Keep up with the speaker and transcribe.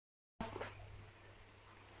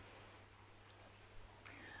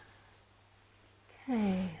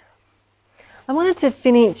I wanted to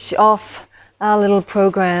finish off our little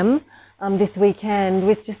program this weekend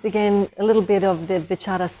with just again a little bit of the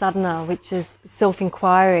Vichara Sadhana, which is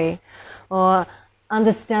self-inquiry, or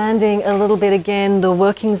understanding a little bit again the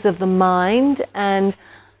workings of the mind and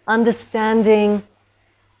understanding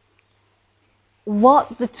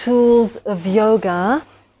what the tools of yoga,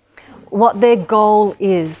 what their goal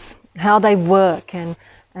is, how they work, and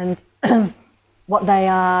what they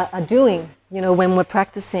are doing, when we're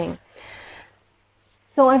practicing.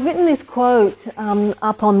 So I've written this quote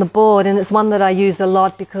up on the board, and it's one that I use a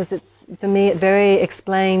lot because for me it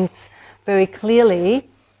explains very clearly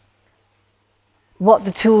what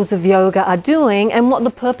the tools of yoga are doing and what the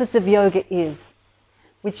purpose of yoga is,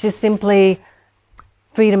 which is simply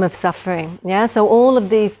freedom of suffering. Yeah, so all of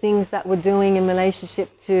these things that we're doing in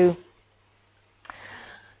relationship to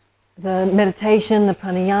the meditation, the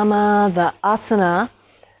pranayama, the asana,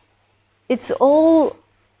 it's all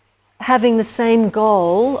having the same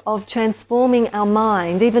goal of transforming our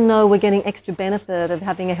mind, even though we're getting extra benefit of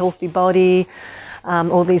having a healthy body,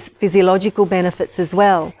 all these physiological benefits as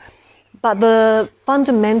well. But the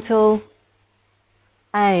fundamental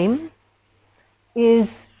aim is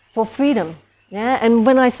for freedom. Yeah? And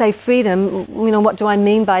when I say freedom, what do I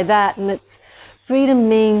mean by that? And freedom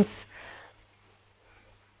means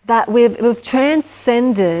that we've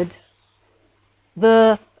transcended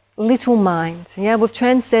the little mind. Yeah, we've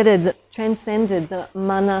transcended the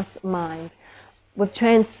manas mind. We've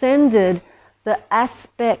transcended the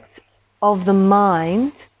aspect of the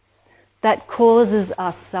mind that causes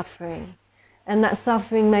us suffering. And that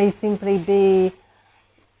suffering may simply be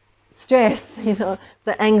stress, the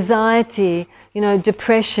anxiety,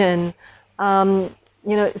 depression,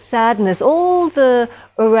 sadness, all the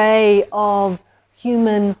array of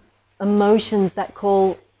human emotions that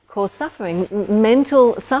cause suffering,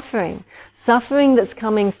 mental suffering, suffering that's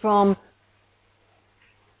coming from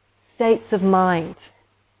states of mind.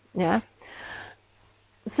 Yeah.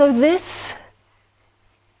 So this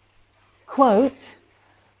quote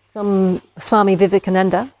from Swami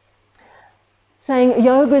Vivekananda saying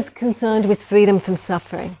yoga is concerned with freedom from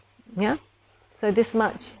suffering. Yeah. So this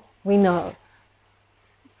much we know.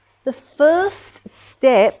 The first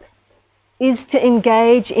step is to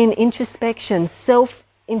engage in introspection,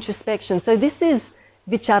 self-introspection. So this is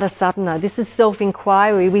Vichara Sadhana, this is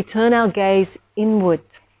self-inquiry. We turn our gaze inward.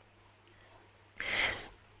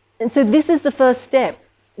 And so this is the first step,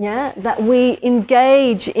 yeah, that we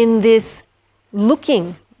engage in this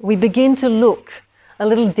looking. We begin to look a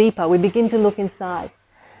little deeper, we begin to look inside.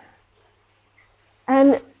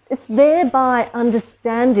 And it's thereby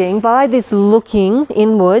understanding, by this looking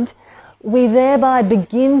inward, we thereby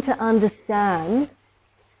begin to understand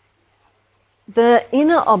the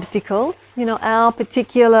inner obstacles, our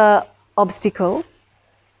particular obstacles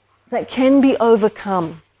that can be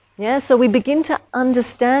overcome. Yeah, so we begin to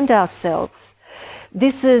understand ourselves.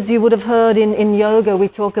 This is, you would have heard in yoga, we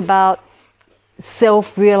talk about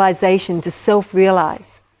self-realization, to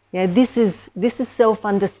self-realize. Yeah, this is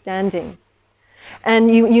self-understanding.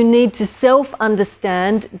 And you need to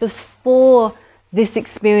self-understand before this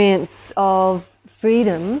experience of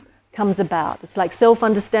freedom comes about. It's like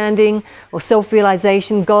self-understanding or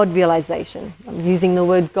self-realization, God-realization. I'm using the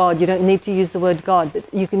word God. You don't need to use the word God,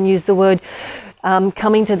 but you can use the word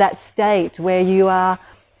coming to that state where you are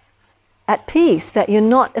at peace, that you're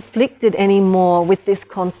not afflicted anymore with this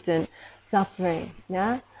constant suffering.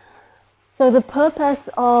 Yeah? So the purpose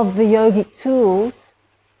of the yogic tools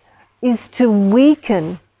is to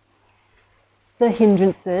weaken the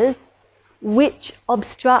hindrances which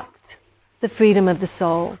obstruct the freedom of the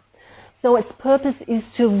soul. So its purpose is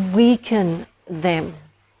to weaken them.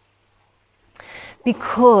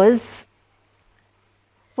 Because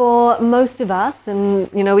for most of us,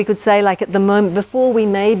 and we could say like at the moment, before we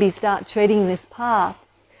maybe start treading this path,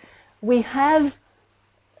 we have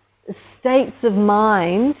states of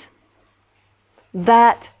mind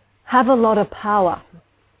that have a lot of power.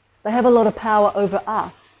 They have a lot of power over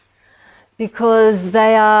us. Because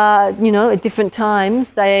they are, at different times,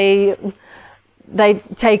 they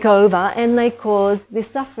take over and they cause this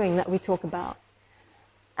suffering that we talk about.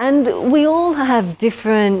 And we all have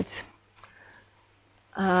different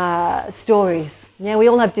stories. Yeah, we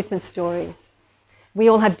all have different stories. We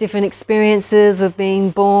all have different experiences. We've been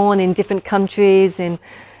born in different countries, in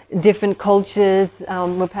different cultures.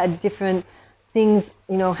 We've had different things,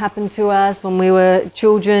 happen to us when we were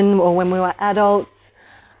children or when we were adults.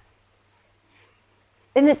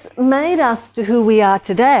 And it's made us to who we are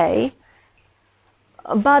today,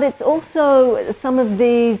 but it's also some of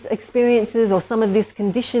these experiences or some of this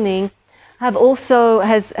conditioning has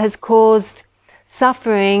caused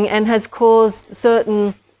suffering and has caused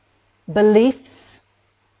certain beliefs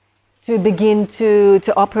to begin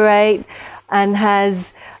to operate, and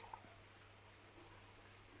has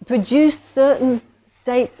produced certain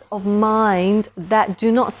states of mind that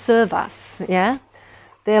do not serve us. Yeah,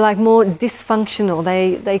 they're like more dysfunctional.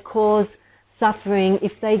 They cause suffering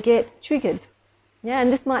if they get triggered. Yeah,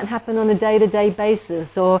 and this might happen on a day-to-day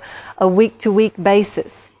basis or a week-to-week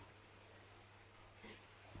basis.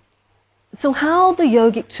 So how the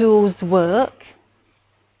yogic tools work,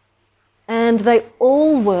 and they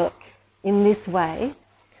all work in this way,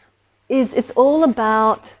 is it's all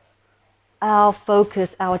about our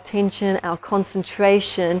focus, our attention, our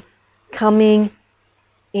concentration coming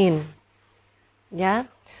in. Yeah?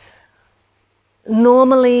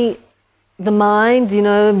 Normally, the mind, you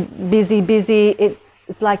know, busy,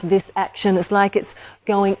 it's like this action, it's like it's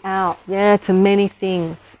going out, yeah, to many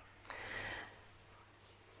things.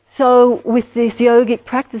 So with these yogic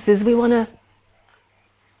practices, we want to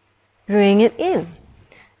bring it in.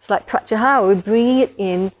 It's like pratyahara, we're bringing it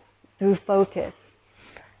in through focus.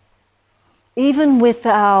 Even with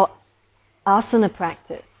our asana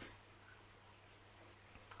practice,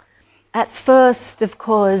 at first, of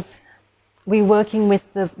course, we're working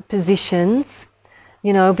with the positions,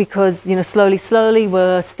 you know, because, you know, slowly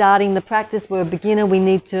we're starting the practice, we're a beginner, we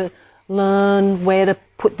need to learn where to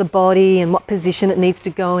put the body and what position it needs to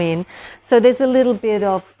go in. So there's a little bit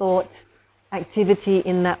of thought activity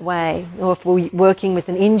in that way. Or if we're working with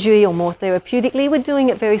an injury or more therapeutically, we're doing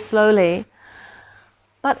it very slowly.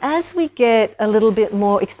 But as we get a little bit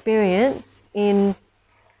more experienced in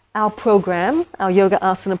our program, our yoga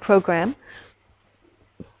asana program,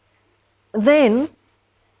 then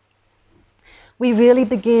we really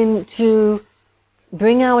begin to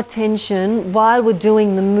bring our attention while we're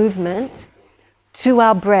doing the movement to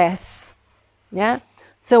our breath. Yeah?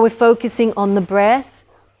 So we're focusing on the breath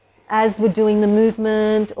as we're doing the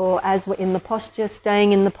movement, or as we're in the posture,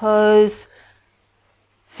 staying in the pose,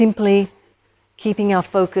 simply keeping our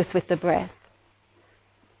focus with the breath.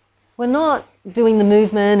 We're not doing the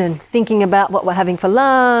movement and thinking about what we're having for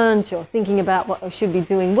lunch or thinking about what we should be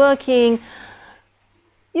doing working.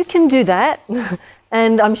 You can do that,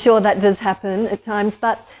 and I'm sure that does happen at times,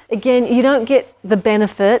 but again, you don't get the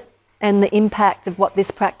benefit and the impact of what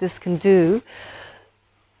this practice can do.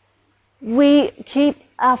 We keep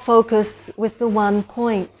our focus with the one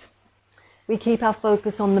point. We keep our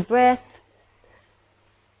focus on the breath.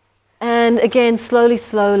 And again, slowly,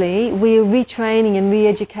 we're retraining and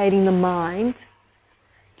re-educating the mind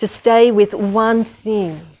to stay with one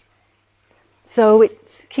thing. So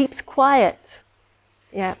it keeps quiet.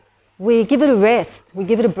 Yeah. We give it a rest. We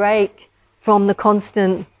give it a break from the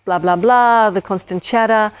constant blah, blah, blah, the constant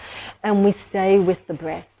chatter, and we stay with the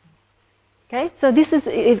breath. Okay? So this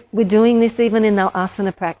is, we're doing this even in our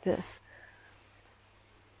asana practice.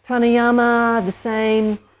 Pranayama, the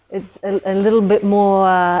same. It's a little bit more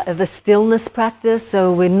of a stillness practice,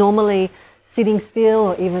 so we're normally sitting still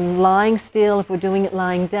or even lying still if we're doing it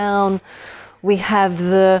lying down. We have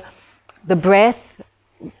the breath,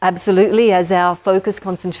 absolutely, as our focus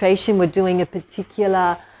concentration. We're doing a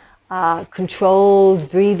particular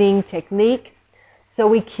controlled breathing technique, so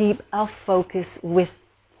we keep our focus with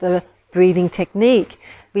the breathing technique.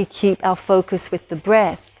 We keep our focus with the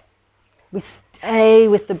breath. We stay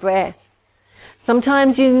with the breath.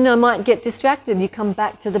 Sometimes you might get distracted, you come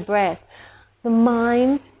back to the breath. The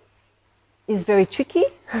mind is very tricky.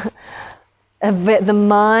 The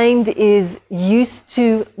mind is used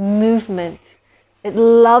to movement. It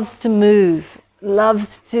loves to move,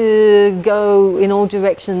 loves to go in all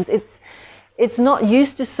directions. It's not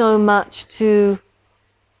used to so much to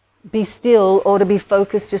be still or to be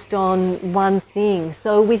focused just on one thing.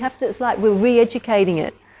 So we have to, it's like we're re-educating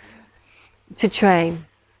it to train.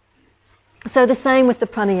 So the same with the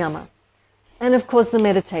pranayama, and of course the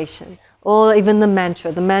meditation, or even the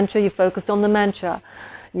mantra. The mantra, you're focused on the mantra,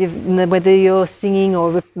 whether you're singing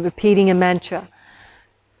or repeating a mantra.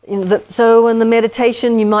 So in the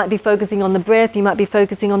meditation, you might be focusing on the breath, you might be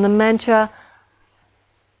focusing on the mantra.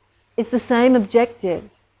 It's the same objective.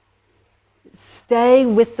 Stay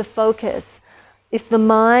with the focus. If the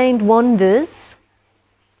mind wanders,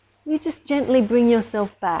 you just gently bring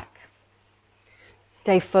yourself back.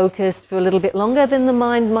 Stay focused for a little bit longer, then the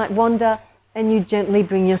mind might wander, and you gently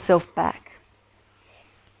bring yourself back.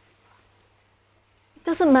 It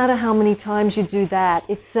doesn't matter how many times you do that.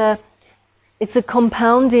 It's a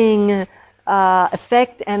compounding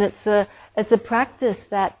effect, and it's a practice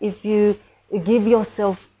that if you give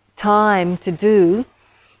yourself time to do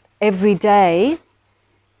every day,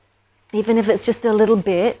 even if it's just a little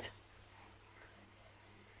bit,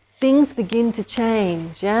 things begin to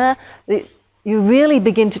change, yeah? You really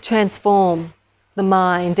begin to transform the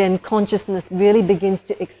mind, and consciousness really begins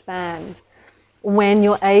to expand when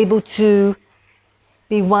you're able to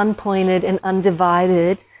be one-pointed and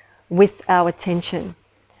undivided with our attention.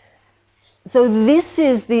 So this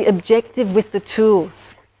is the objective with the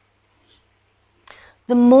tools.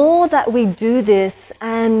 The more that we do this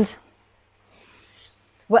and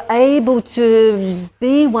we're able to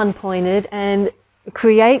be one-pointed and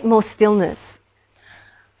create more stillness.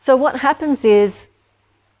 So what happens is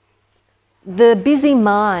the busy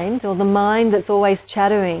mind, or the mind that's always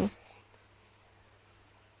chattering,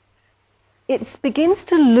 it begins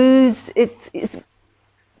to lose its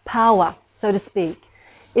power, so to speak.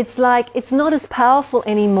 It's like it's not as powerful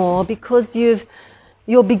anymore because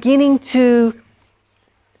you're beginning to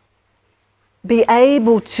be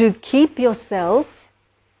able to keep yourself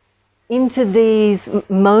into these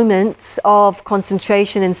moments of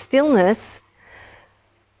concentration and stillness.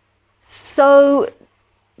 So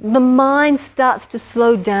the mind starts to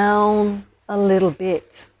slow down a little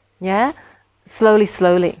bit, yeah? Slowly,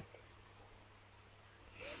 slowly.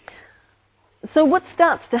 So what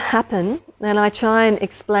starts to happen, and I try and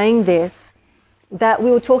explain this, that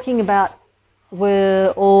we were talking about we're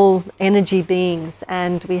all energy beings,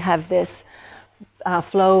 and we have this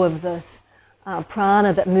flow of this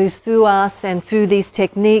prana that moves through us, and through these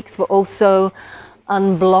techniques we're also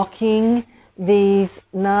unblocking these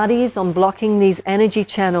nadis, unblocking these energy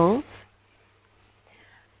channels,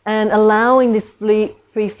 and allowing this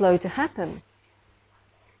free flow to happen.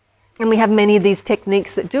 And we have many of these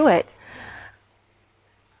techniques that do it.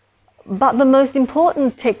 But the most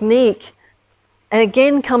important technique, and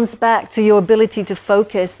again comes back to your ability to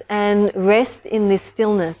focus and rest in this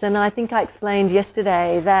stillness. And I think I explained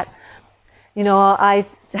yesterday that, you know, I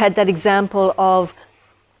had that example of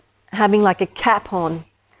having like a cap on.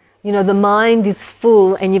 You know, the mind is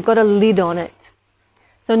full and you've got a lid on it.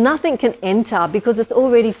 So nothing can enter because it's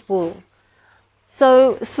already full.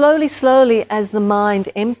 So slowly, slowly, as the mind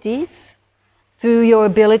empties, through your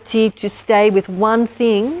ability to stay with one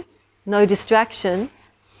thing, no distractions,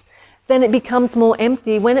 then it becomes more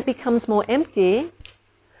empty. When it becomes more empty,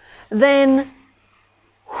 then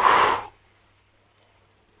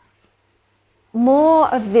more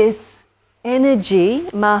of this energy,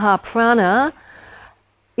 Mahaprana,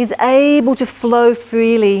 is able to flow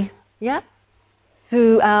freely, yeah,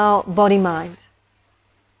 through our body-mind.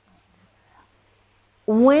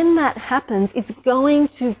 When that happens, it's going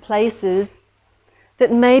to places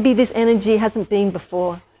that maybe this energy hasn't been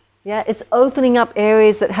before. Yeah, it's opening up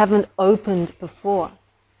areas that haven't opened before.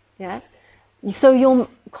 Yeah, so your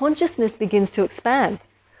consciousness begins to expand.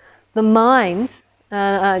 The mind,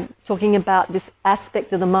 talking about this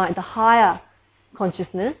aspect of the mind, the higher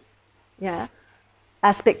consciousness, yeah,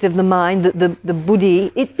 aspect of the mind, the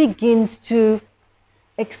buddhi, it begins to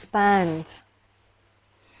expand.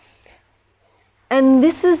 And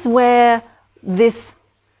this is where this,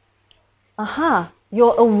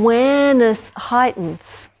 your awareness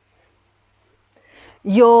heightens.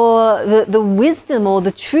 The wisdom or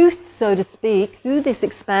the truth, so to speak, through this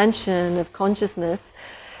expansion of consciousness,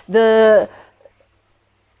 the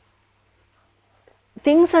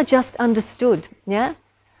things are just understood, yeah?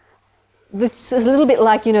 It's a little bit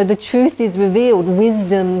like, you know, the truth is revealed,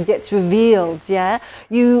 wisdom gets revealed, yeah?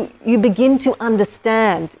 You begin to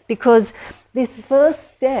understand, because this first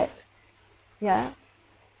step, yeah,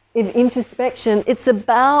 in introspection, it's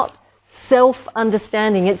about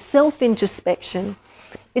self-understanding, it's self-introspection.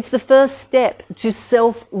 It's the first step to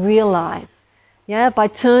self-realize, yeah, by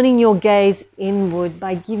turning your gaze inward,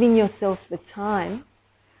 by giving yourself the time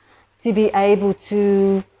to be able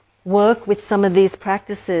to work with some of these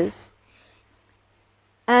practices.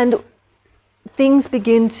 And things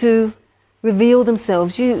begin to reveal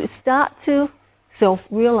themselves. You start to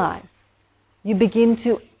self-realize. You begin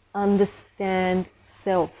to understand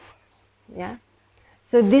self, yeah?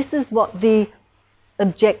 So this is what the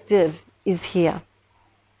objective is here.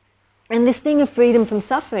 And this thing of freedom from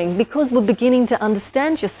suffering, because we're beginning to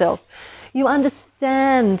understand yourself, you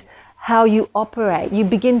understand how you operate. You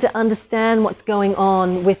begin to understand what's going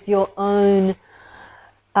on with your own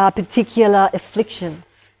particular afflictions,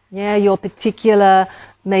 yeah, your particular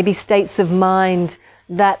maybe states of mind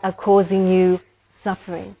that are causing you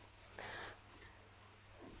suffering.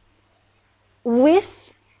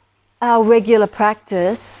 With our regular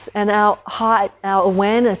practice, and our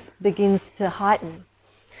awareness begins to heighten.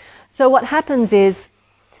 So what happens is,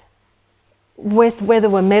 with whether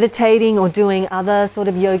we're meditating or doing other sort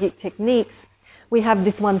of yogic techniques, we have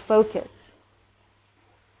this one focus.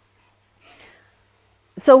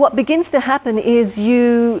 So what begins to happen is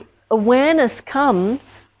you awareness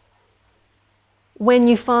comes when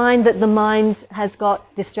you find that the mind has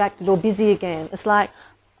got distracted or busy again. It's like,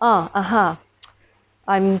 I'm,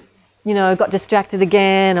 got distracted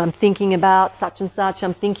again, I'm thinking about such and such,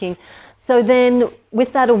 I'm thinking. So then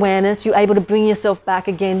with that awareness, you're able to bring yourself back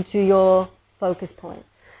again to your focus point.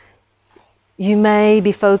 You may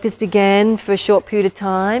be focused again for a short period of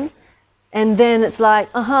time, and then it's like,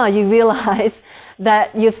 you realize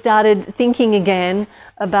that you've started thinking again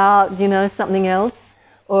about, something else,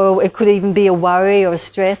 or it could even be a worry or a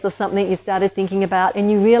stress or something you started thinking about,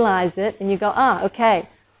 and you realize it, and you go, okay,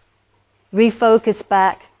 refocus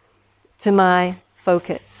back to my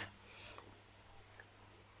focus.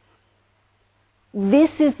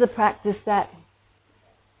 This is the practice that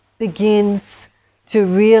begins to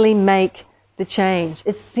really make the change.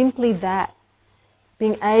 It's simply that,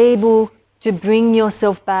 being able to bring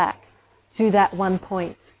yourself back to that one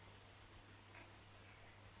point.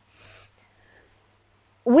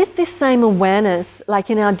 With this same awareness, like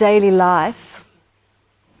in our daily life,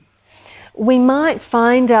 we might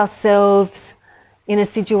find ourselves in a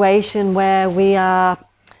situation where we are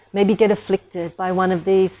maybe get afflicted by one of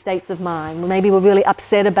these states of mind. Maybe we're really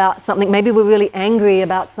upset about something, maybe we're really angry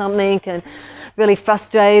about something and really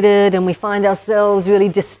frustrated, and we find ourselves really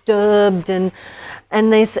disturbed, and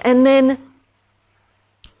then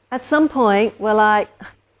at some point we're like,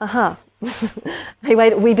 wait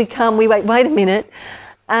a minute,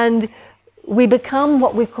 and we become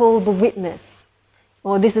what we call the witness,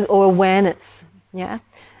 or awareness, yeah.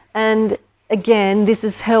 And again, this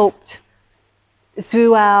has helped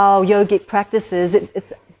through our yogic practices.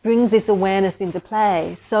 It brings this awareness into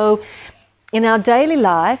play. So in our daily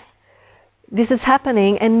life, this is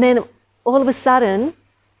happening, and then all of a sudden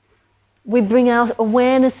we bring our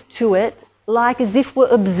awareness to it, like as if we're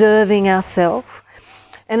observing ourselves.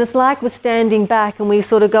 And it's like we're standing back and we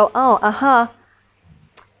sort of go, oh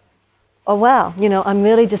wow, I'm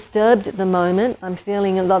really disturbed at the moment. I'm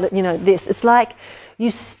feeling a lot of, this. It's like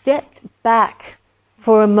you stepped back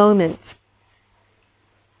for a moment.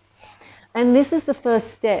 And this is the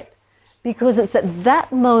first step, because it's at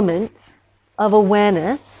that moment of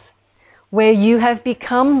awareness where you have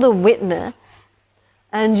become the witness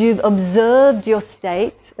and you've observed your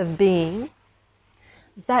state of being,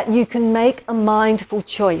 that you can make a mindful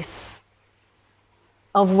choice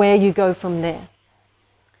of where you go from there.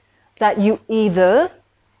 That you either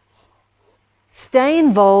stay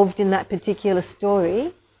involved in that particular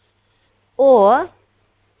story, or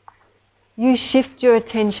you shift your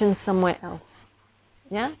attention somewhere else.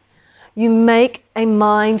 Yeah? You make a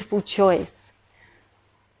mindful choice.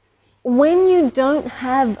 When you don't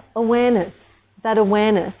have that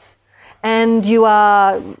awareness, and you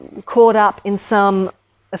are caught up in some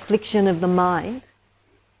affliction of the mind,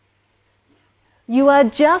 you are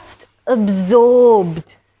just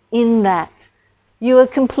absorbed in that. You are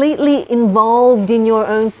completely involved in your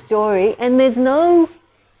own story, and there's no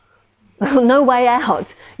way out.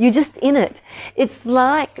 You're just in it. It's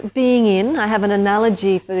like being in, I have an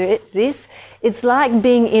analogy for this, it's like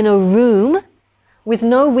being in a room with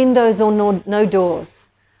no windows or no doors.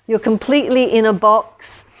 You're completely in a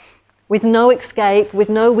box with no escape, with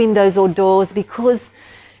no windows or doors, because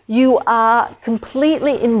you are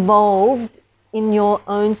completely involved in your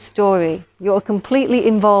own story. You're completely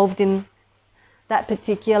involved in that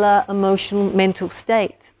particular emotional, mental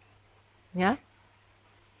state. Yeah?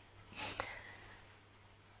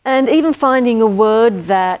 And even finding a word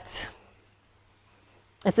that,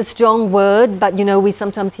 it's a strong word, but we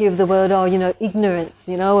sometimes hear of the word, ignorance,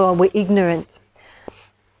 or we're ignorant.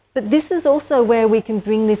 But this is also where we can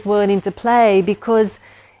bring this word into play, because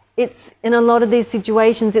it's, in a lot of these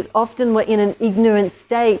situations, it's often we're in an ignorant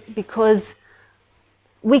state because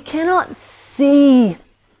we cannot see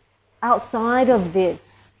outside of this.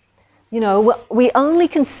 We only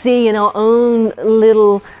can see in our own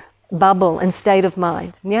little bubble and state of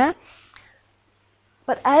mind, yeah?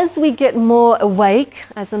 But as we get more awake,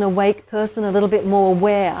 as an awake person, a little bit more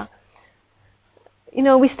aware,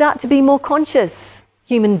 we start to be more conscious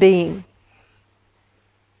human being.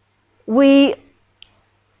 We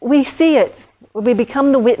see it. We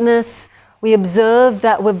become the witness. We observe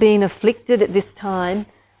that we're being afflicted at this time,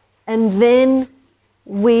 and then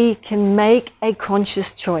we can make a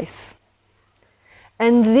conscious choice.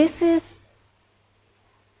 And this is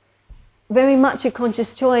very much a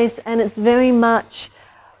conscious choice, and it's very much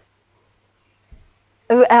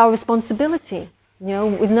our responsibility. No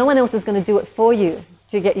one else is going to do it for you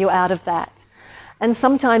to get you out of that. And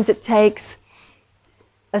sometimes it takes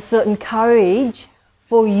a certain courage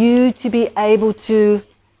for you to be able to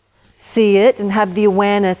see it and have the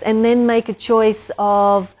awareness, and then make a choice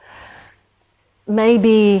of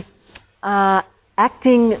maybe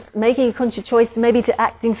making a conscious choice maybe to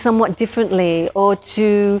acting somewhat differently, or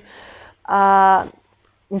to,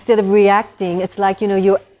 instead of reacting, it's like,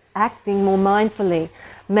 you're acting more mindfully.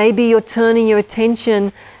 Maybe you're turning your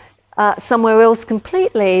attention somewhere else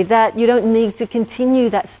completely, that you don't need to continue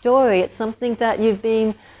that story. It's something that you've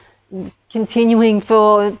been continuing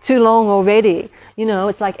for too long already.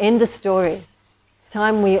 It's like end a story. It's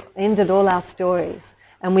time we ended all our stories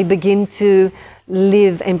and we begin to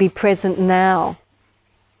live and be present now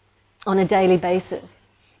on a daily basis.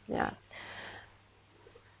 Yeah.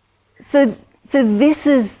 So this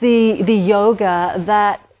is the yoga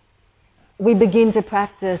that we begin to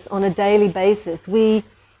practice on a daily basis. When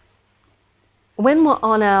we're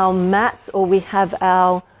on our mats, or we have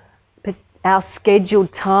our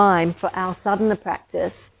scheduled time for our sadhana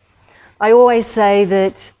practice, I always say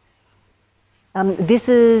that this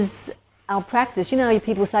is our practice. How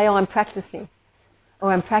people say, oh, I'm practicing,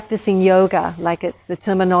 or I'm practicing yoga, like it's the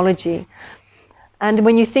terminology. And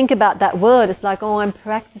when you think about that word, it's like, oh, I'm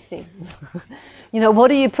practicing. What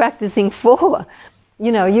are you practicing for?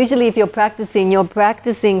 Usually if you're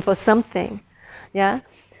practicing for something. Yeah?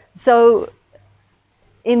 So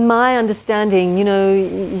in my understanding,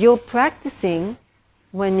 you're practicing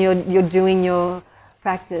when you're doing your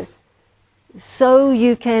practice so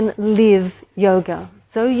you can live yoga,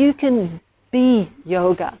 so you can be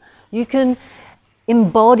yoga, you can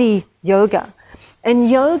embody yoga.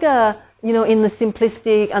 And yoga, in the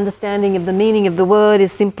simplistic understanding of the meaning of the word,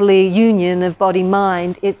 is simply union of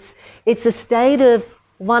body-mind. It's a state of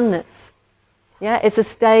oneness. Yeah, it's a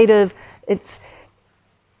state of, it's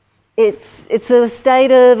a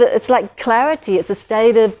state of, it's like clarity. It's a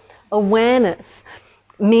state of awareness,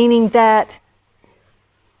 meaning that,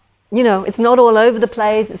 it's not all over the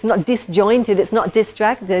place, it's not disjointed, it's not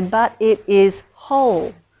distracted, but it is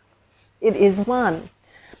whole. It is one.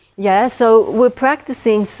 Yeah, so we're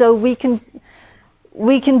practicing so we can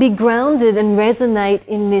be grounded and resonate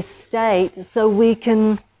in this state, so we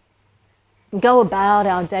can go about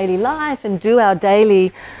our daily life and do our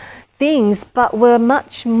daily things, but we're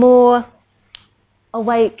much more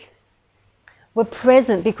awake. We're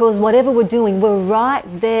present, because whatever we're doing, we're right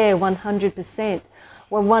there 100%.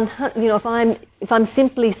 Well, if I'm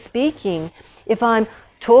simply speaking, if I'm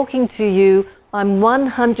talking to you, I'm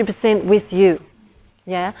 100% with you.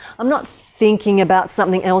 Yeah, I'm not thinking about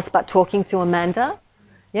something else but talking to Amanda.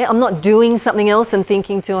 Yeah, I'm not doing something else and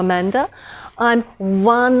thinking to Amanda. I'm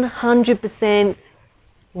 100%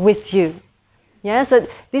 with you. Yeah, so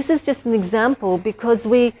this is just an example, because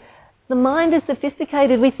the mind is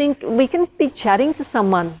sophisticated. We think we can be chatting to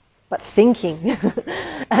someone but thinking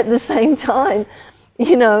at the same time.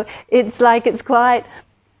 It's quite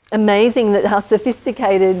amazing that how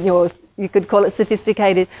sophisticated, you could call it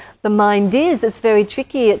sophisticated, the mind is. It's very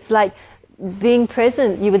tricky. It's like being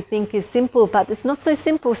present, you would think is simple, but it's not so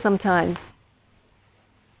simple sometimes.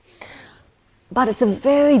 But it's a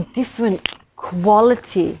very different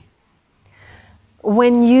quality.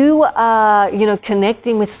 When you are,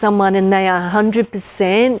 connecting with someone and they are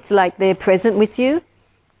 100%, like they're present with you,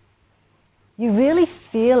 you really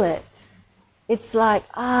feel it. It's like,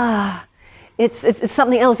 it's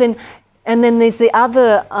something else. And then there's the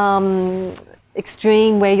other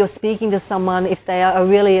extreme, where you're speaking to someone, if they are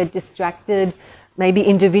really a distracted, maybe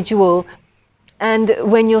individual, and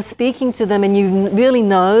when you're speaking to them and you really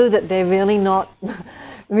know that they're really not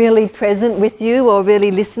really present with you or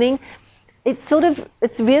really listening, it's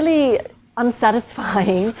really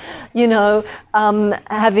unsatisfying,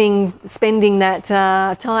 spending that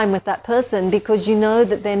time with that person, because you know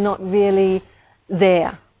that they're not really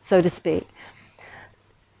there, so to speak.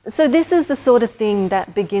 So this is the sort of thing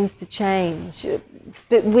that begins to change.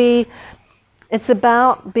 But it's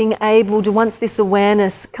about being able to, once this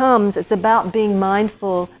awareness comes, it's about being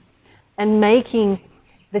mindful and making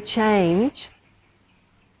the change.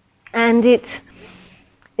 And it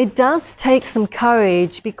does take some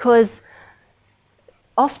courage, because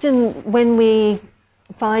often when we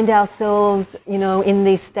find ourselves, in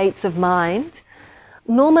these states of mind,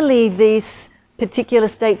 normally these particular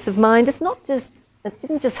states of mind, it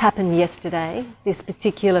didn't just happen yesterday, this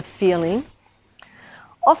particular feeling.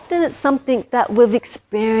 Often it's something that we've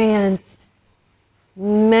experienced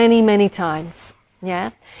many, many times.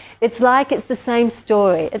 Yeah, it's like it's the same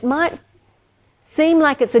story. It might seem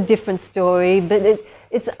like it's a different story, but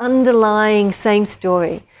it's underlying same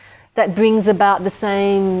story that brings about the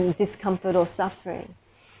same discomfort or suffering.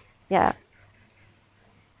 Yeah.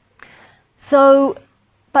 So,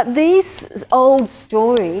 but these old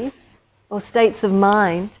stories or states of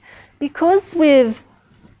mind, because we've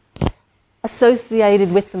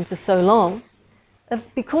associated with them for so long,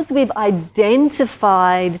 because we've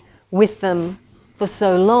identified with them for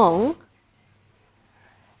so long,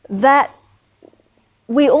 that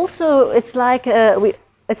we also, it's like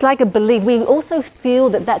a belief, we also feel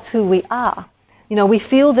that that's who we are. You know, we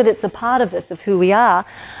feel that it's a part of us, of who we are,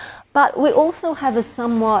 but we also have a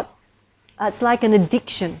somewhat, it's like an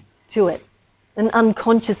addiction to it, an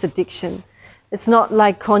unconscious addiction. It's not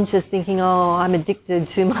like conscious thinking, oh, I'm addicted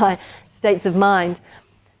to my states of mind,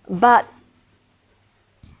 but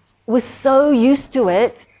we're so used to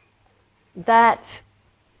it that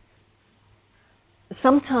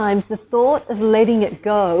sometimes the thought of letting it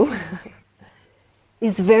go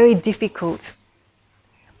is very difficult.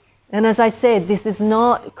 And as I said, this is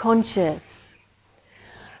not conscious.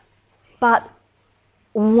 But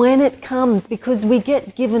when it comes, because we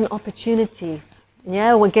get given opportunities,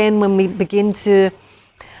 yeah, again, when we begin to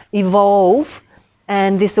evolve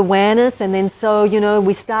and this awareness, and then so, you know,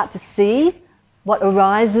 we start to see what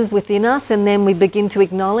arises within us, and then we begin to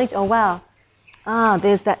acknowledge, oh wow,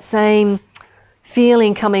 there's that same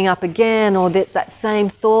feeling coming up again, or there's that same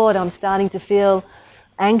thought, I'm starting to feel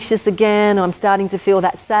anxious again, or I'm starting to feel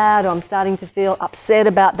that sad, or I'm starting to feel upset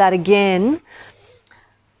about that again.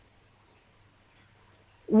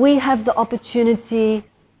 We have the opportunity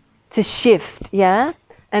to shift, yeah,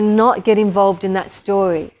 and not get involved in that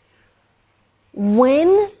story.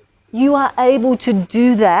 When you are able to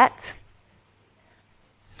do that,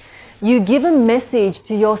 you give a message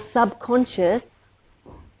to your subconscious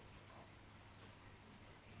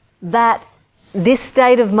that this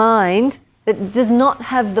state of mind, it does not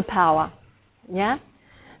have the power, yeah?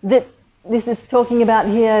 That this is talking about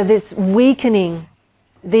here, this weakening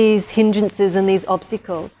these hindrances and these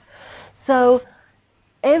obstacles. So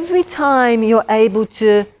every time you're able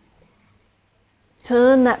to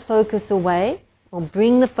turn that focus away or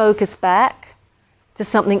bring the focus back to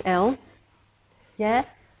something else, yeah,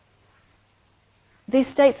 these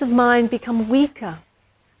states of mind become weaker.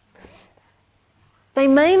 They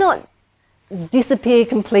may not disappear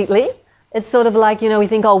completely. It's sort of like, you know, we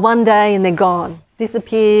think, oh, one day and they're gone,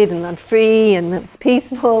 disappeared and I'm free and it's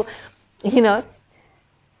peaceful, you know.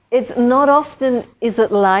 It's not often is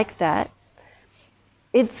it like that.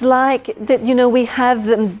 It's like that, you know, we have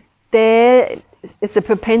them there, it's a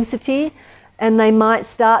propensity, and they might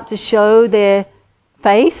start to show their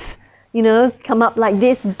face, you know, come up like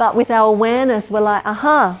this, but with our awareness, we're like,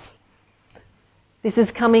 aha, this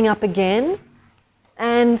is coming up again.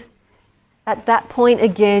 And at that point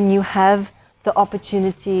again, you have the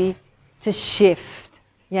opportunity to shift,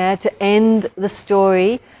 yeah, to end the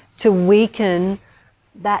story, to weaken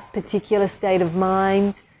that particular state of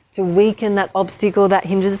mind, to weaken that obstacle, that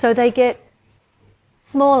hindrance, so they get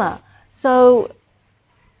smaller. So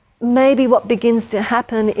maybe what begins to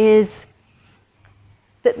happen is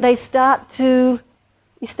that you start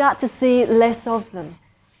to see less of them.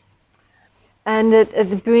 And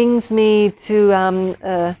it brings me to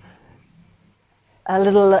a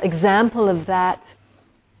little example of that.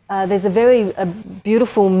 There's a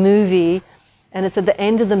beautiful movie, and it's at the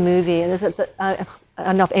end of the movie, and I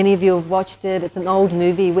don't know if any of you have watched it. It's an old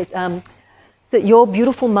movie with, is it Your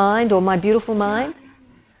Beautiful Mind or My Beautiful Mind?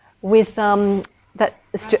 With Russell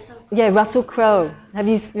Crowe.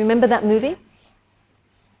 Remember that movie?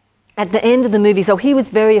 At the end of the movie, so he was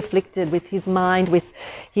very afflicted with his mind,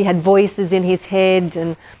 he had voices in his head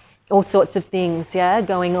and all sorts of things, yeah,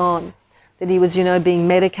 going on, that he was, you know, being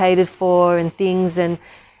medicated for and things, and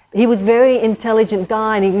he was a very intelligent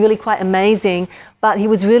guy and he really quite amazing, but he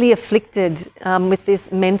was really afflicted with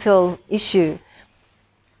this mental issue.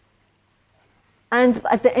 And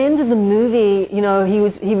at the end of the movie, you know,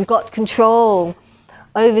 he got control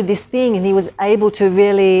over this thing, and he was able to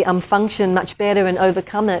really function much better and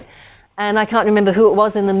overcome it. And I can't remember who it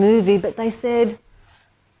was in the movie, but they said,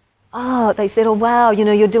 oh wow, you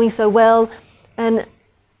know, you're doing so well, and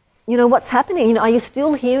you know, what's happening? You know, are you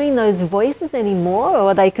still hearing those voices anymore, or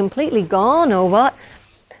are they completely gone, or what?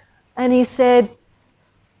 And he said,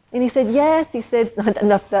 yes. He said, I don't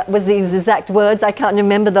know if that was these exact words, I can't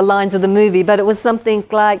remember the lines of the movie, but it was something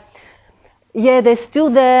like, yeah, they're still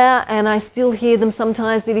there and I still hear them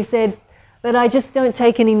sometimes, but he said, but I just don't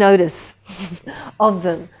take any notice of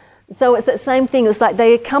them. So it's that same thing. It's like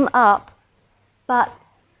they come up, but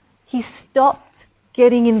he stopped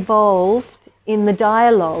getting involved in the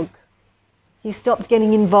dialogue. He stopped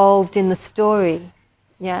getting involved in the story,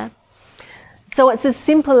 yeah? So it's as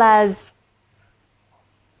simple as,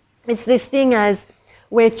 it's this thing as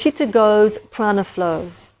where chitta goes, prana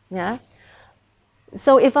flows, yeah?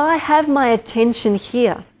 So if I have my attention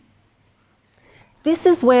here, this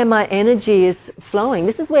is where my energy is flowing.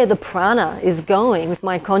 This is where the prana is going. If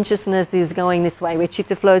my consciousness is going this way, where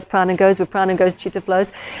chitta flows, prana goes. Where prana goes, chitta flows.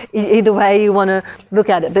 Either way you want to look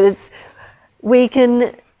at it. But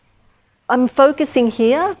I'm focusing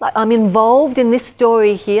here, like I'm involved in this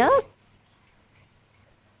story here.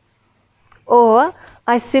 Or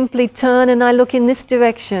I simply turn and I look in this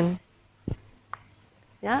direction.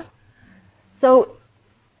 Yeah? So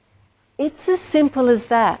it's as simple as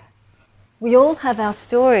that. We all have our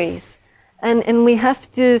stories, and we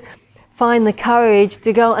have to find the courage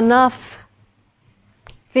to go, enough,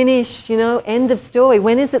 finish, end of story.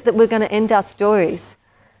 When is it that we're going to end our stories?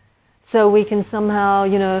 So we can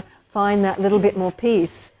somehow, find that little bit more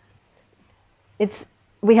peace.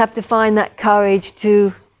 We have to find that courage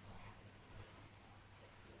to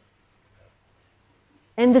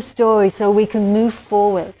end of story so we can move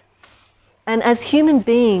forward. And as human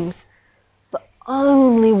beings, the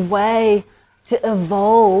only way to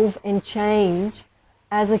evolve and change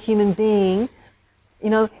as a human being,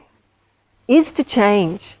 is to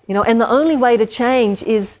change. And the only way to change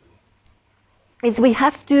is we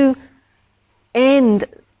have to end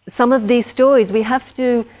some of these stories. We have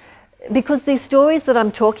to, because these stories that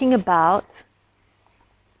I'm talking about,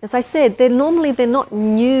 as I said, they're not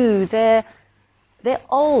new, they're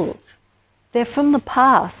old. They're from the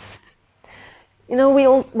past. We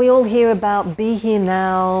all hear about be here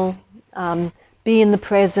now, be in the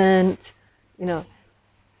present, And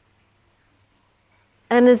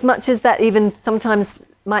as much as that even sometimes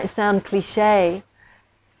might sound cliche,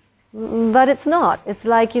 but it's not. It's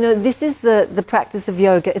like, this is the practice of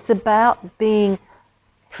yoga. It's about being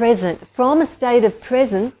present. From a state of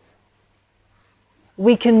presence,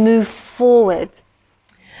 we can move forward.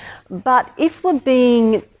 But if we're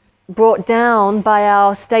being brought down by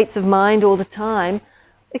our states of mind all the time,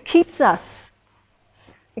 it keeps us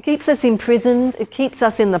imprisoned, it keeps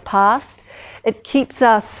us in the past, it keeps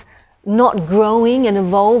us not growing and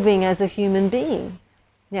evolving as a human being.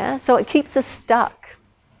 Yeah, so it keeps us stuck.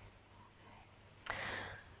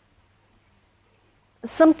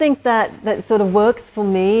 Something that sort of works for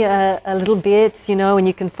me a little bit, and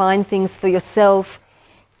you can find things for yourself.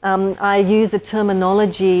 I use a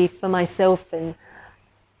terminology for myself, and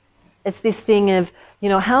it's this thing of,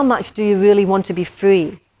 how much do you really want to be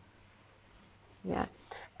free? Yeah.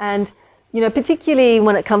 And, particularly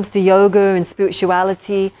when it comes to yoga and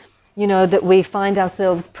spirituality, that we find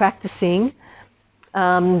ourselves practicing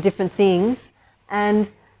different things. And,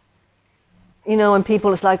 and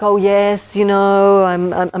people, it's like, oh yes,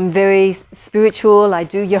 I'm very spiritual, I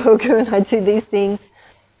do yoga and I do these things.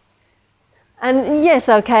 And yes,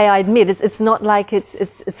 okay, I admit, it's not like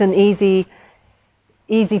it's an easy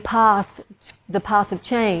path, the path of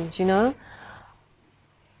change,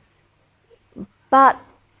 But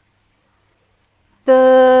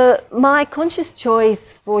my conscious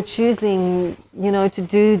choice for choosing, to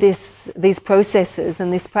do these processes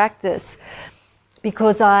and this practice,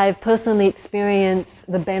 because I've personally experienced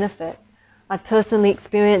the benefit. I've personally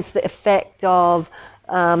experienced the effect of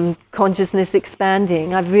consciousness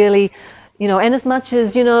expanding. I've really, and as much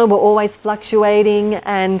as, we're always fluctuating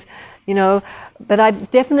and, but I've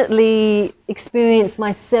definitely experienced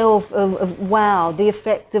myself of wow, the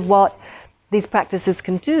effect of what these practices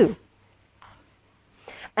can do.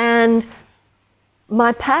 And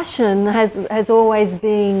my passion has always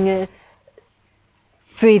been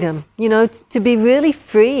freedom, to be really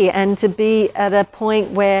free and to be at a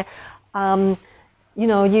point where,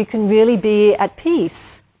 you can really be at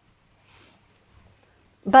peace.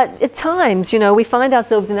 But at times, we find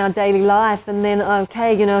ourselves in our daily life and then,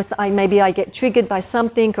 okay, maybe I get triggered by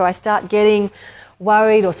something, or I start getting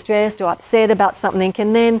worried or stressed or upset about something,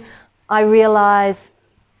 and then I realize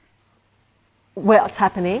what's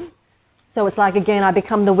happening. So it's like, again, I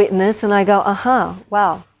become the witness and I go,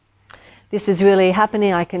 wow, this is really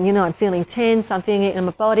happening. I can, I'm feeling tense, I'm feeling it in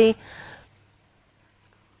my body.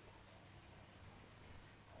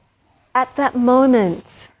 At that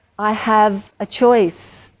moment, I have a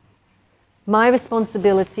choice. My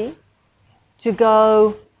responsibility to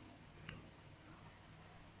go,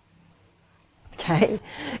 okay,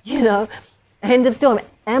 end of story.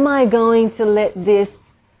 Am I going to let this,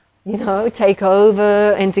 take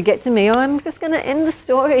over and to get to me, or I'm just going to end the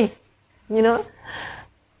story,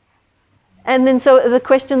 And then so the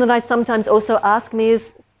question that I sometimes also ask me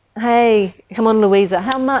is, hey, come on, Louisa,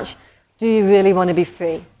 how much do you really want to be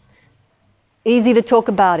free? Easy to talk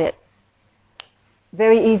about it.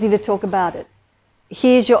 Very easy to talk about it.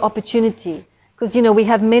 Here's your opportunity. Because, we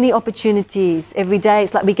have many opportunities every day.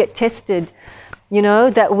 It's like we get tested,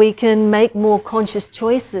 that we can make more conscious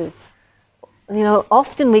choices.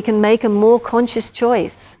 often we can make a more conscious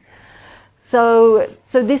choice. So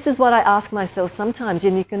this is what I ask myself sometimes,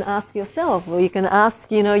 and you can ask yourself, or you can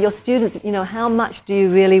ask, your students, how much do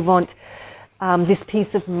you really want this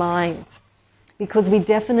peace of mind? Because we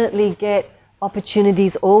definitely get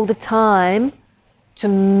opportunities all the time to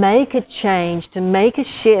make a change, to make a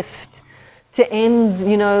shift, to end,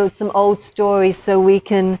 some old stories so we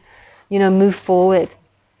can, move forward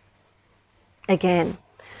again.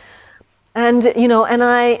 And, and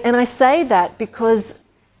I say that because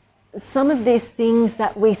some of these things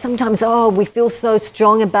that we sometimes, we feel so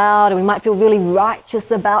strong about, or we might feel really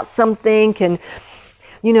righteous about something, and,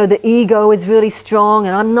 the ego is really strong,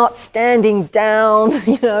 and I'm not standing down,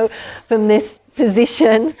 from this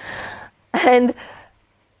position.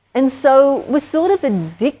 And so we're sort of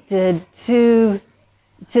addicted to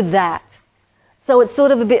that. So it's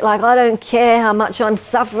sort of a bit like, I don't care how much I'm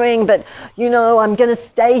suffering, but, I'm going to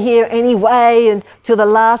stay here anyway and to the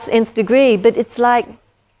last nth degree. But it's like,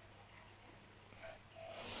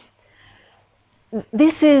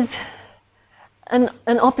 this is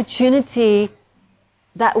an opportunity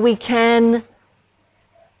that we can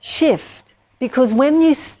shift. Because when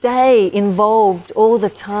you stay involved all the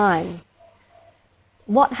time,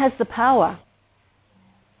 what has the power?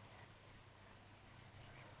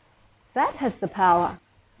 That has the power.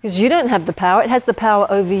 Because you don't have the power, it has the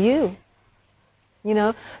power over you.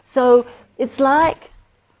 So it's like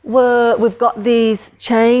we've got these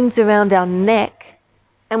chains around our neck,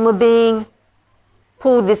 and we're being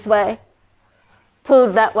pulled this way,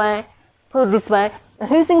 pulled that way, pulled this way.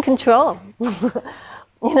 Who's in control?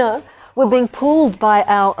 We're being pulled by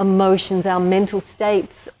our emotions, our mental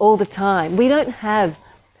states all the time. We don't have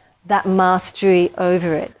that mastery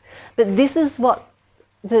over it. But this is what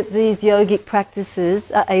these yogic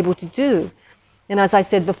practices are able to do. And as I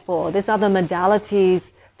said before, there's other modalities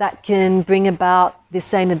that can bring about the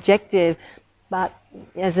same objective. But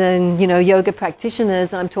as in, yoga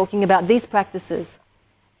practitioners, I'm talking about these practices.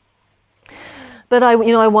 But I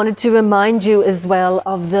wanted to remind you as well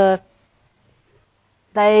of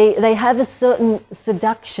they have a certain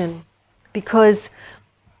seduction, because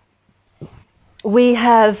we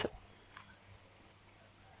have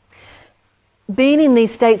been in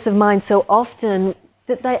these states of mind so often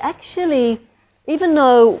that they actually, even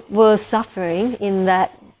though we're suffering in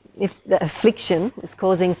that, if the affliction is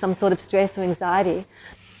causing some sort of stress or anxiety,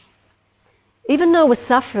 even though we're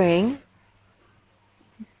suffering,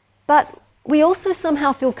 but we also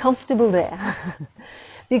somehow feel comfortable there.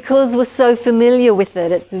 Because we're so familiar with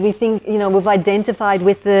it. We think, we've identified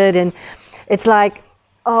with it, and it's like,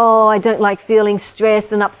 I don't like feeling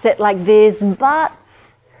stressed and upset like this, but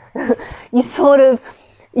you sort of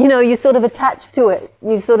attached to it.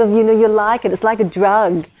 You sort of, you like it. It's like a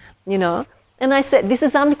drug, And I said, this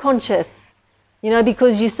is unconscious,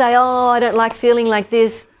 because you say, I don't like feeling like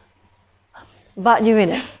this, but you're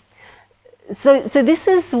in it. So this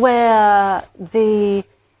is where the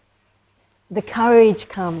courage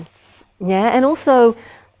comes, and also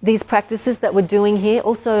these practices that we're doing here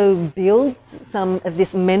also builds some of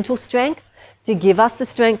this mental strength to give us the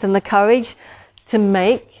strength and the courage to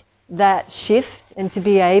make that shift and to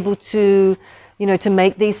be able to, to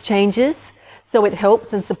make these changes. So it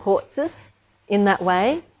helps and supports us in that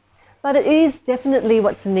way. But it is definitely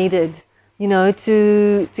what's needed,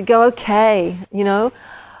 to go, okay,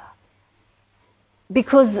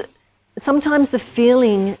 because sometimes the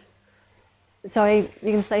feeling, sorry,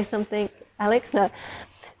 you can say something, Alex? No.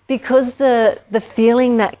 Because the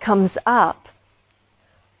feeling that comes up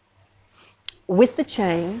with the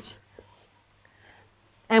change,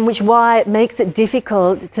 and why it makes it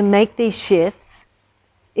difficult to make these shifts,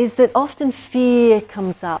 is that often fear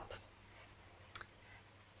comes up.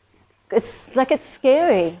 It's like it's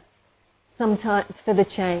scary sometimes for the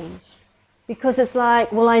change. Because it's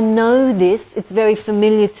like, well, I know this, it's very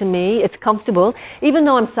familiar to me, it's comfortable, even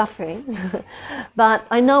though I'm suffering, but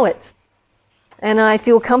I know it. And I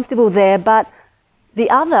feel comfortable there, but the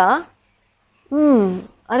other,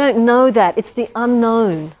 I don't know that, it's the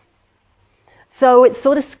unknown. So it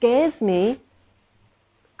sort of scares me,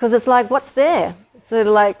 because it's like, what's there? Sort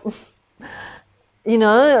of like,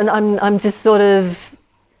 and I'm just sort of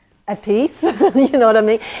at peace, you know what I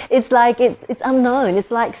mean? It's like, it's unknown.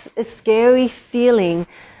 It's like a scary feeling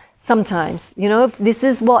sometimes, this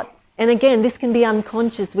is what, and again, this can be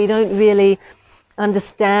unconscious. We don't really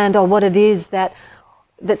understand what it is that's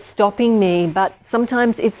stopping me, but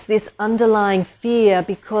sometimes it's this underlying fear,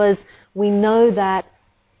 because we know that,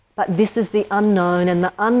 but this is the unknown, and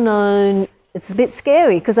the unknown, it's a bit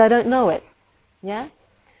scary because I don't know it,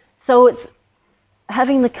 So it's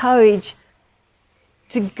having the courage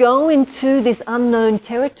to go into this unknown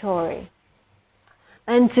territory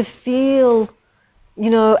and to feel, you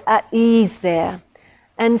know, at ease there.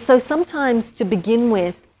 And so sometimes to begin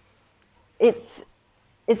with, it's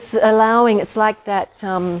allowing, it's like that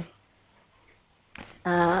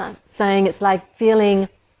saying, it's like feeling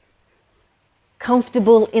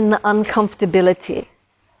comfortable in the uncomfortability,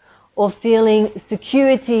 or feeling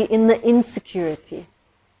security in the insecurity.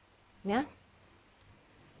 Yeah?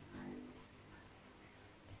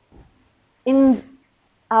 In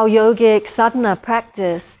our yogic sadhana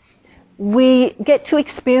practice, we get to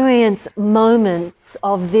experience moments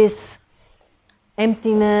of this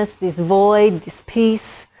emptiness, this void, this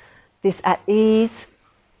peace, this at ease.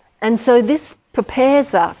 And so this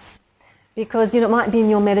prepares us, because, you know, it might be in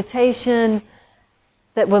your meditation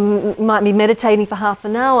that we might be meditating for half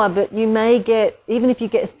an hour, but you may get, even if you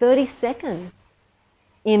get 30 seconds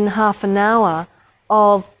in half an hour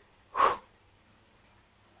of,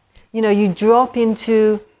 you know, you drop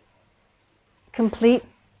into complete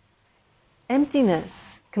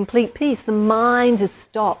emptiness, complete peace. The mind is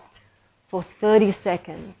stopped for 30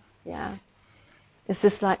 seconds. Yeah. It's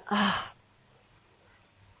just like, ah.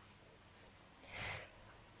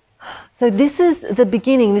 So this is the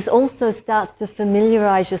beginning. This also starts to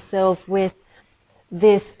familiarize yourself with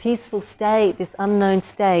this peaceful state, this unknown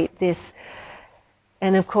state, this,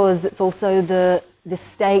 and of course it's also the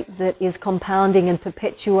state that is compounding and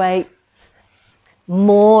perpetuates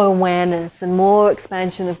more awareness and more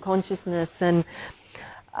expansion of consciousness, and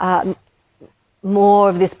more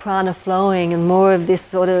of this prana flowing, and more of this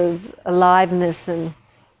sort of aliveness and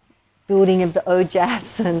building of the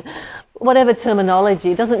ojas, and whatever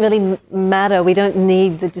terminology. It doesn't really matter. We don't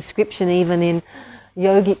need the description even in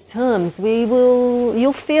yogic terms.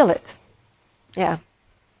 You'll feel it. Yeah.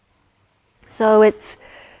 So it's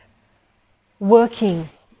working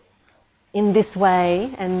in this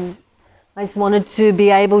way, and I just wanted to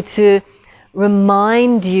be able to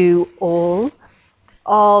remind you all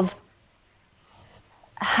of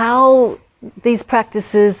how these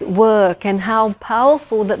practices work and how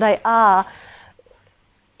powerful that they are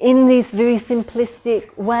in this very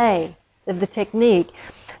simplistic way of the technique,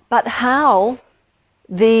 but how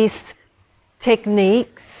these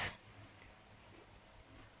techniques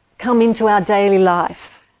come into our daily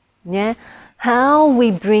life. Yeah? How we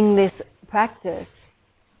bring this practice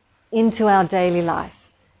into our daily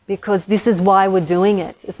life, because this is why we're doing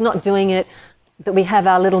it. It's not doing it that we have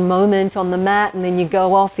our little moment on the mat and then you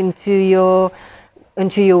go off into your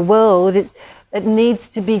world. It needs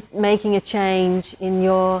to be making a change in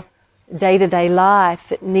your day-to-day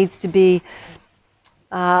life. It needs to be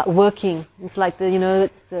working. It's like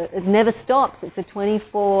it never stops. It's a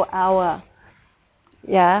 24-hour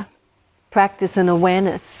practice and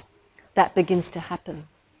awareness that begins to happen.